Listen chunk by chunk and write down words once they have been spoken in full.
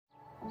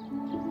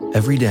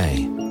Every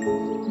day,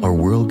 our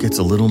world gets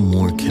a little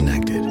more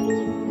connected,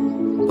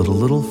 but a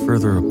little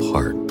further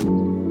apart.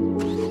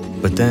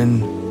 But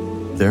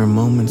then, there are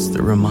moments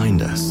that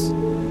remind us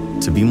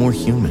to be more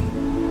human.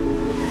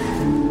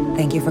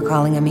 Thank you for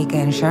calling Amica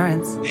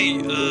Insurance. Hey,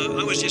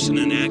 I was just in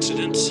an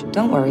accident.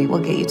 Don't worry, we'll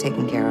get you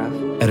taken care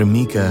of. At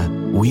Amica,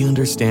 we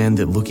understand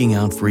that looking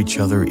out for each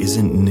other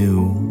isn't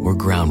new or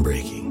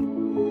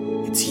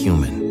groundbreaking. It's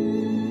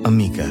human.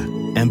 Amica,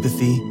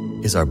 empathy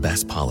is our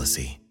best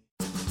policy.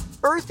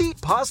 Earthy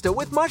pasta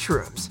with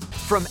mushrooms.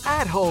 From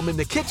At Home in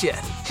the Kitchen,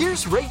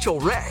 here's Rachel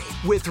Ray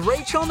with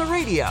Rach on the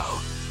Radio.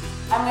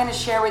 I'm going to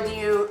share with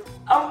you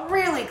a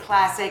really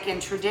classic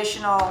and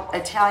traditional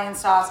Italian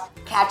sauce,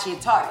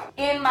 cacciatore.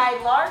 In my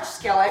large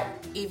skillet,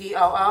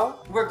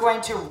 EVOO, we're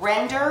going to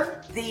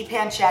render the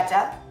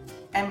pancetta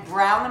and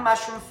brown the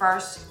mushroom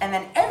first, and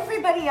then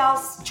everybody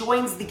else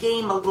joins the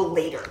game a little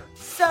later.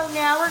 So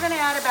now we're going to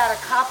add about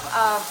a cup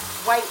of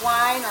white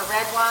wine or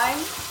red wine,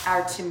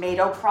 our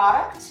tomato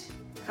product,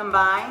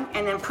 combine,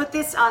 and then put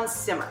this on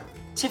simmer.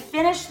 To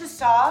finish the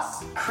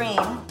sauce,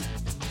 cream.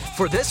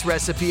 For this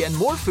recipe and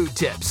more food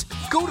tips,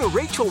 go to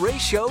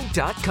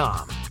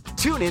RachelRayShow.com.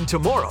 Tune in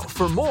tomorrow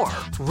for more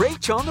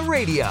Rach on the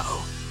Radio.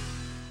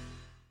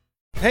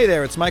 Hey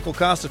there, it's Michael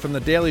Costa from The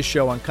Daily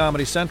Show on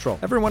Comedy Central.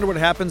 Ever wonder what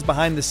happens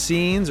behind the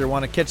scenes or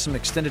want to catch some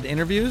extended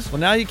interviews?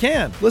 Well, now you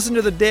can. Listen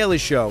to The Daily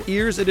Show,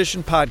 Ears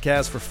Edition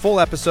podcast for full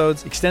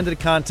episodes, extended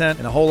content,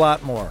 and a whole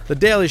lot more. The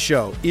Daily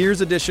Show, Ears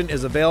Edition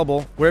is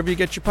available wherever you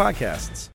get your podcasts.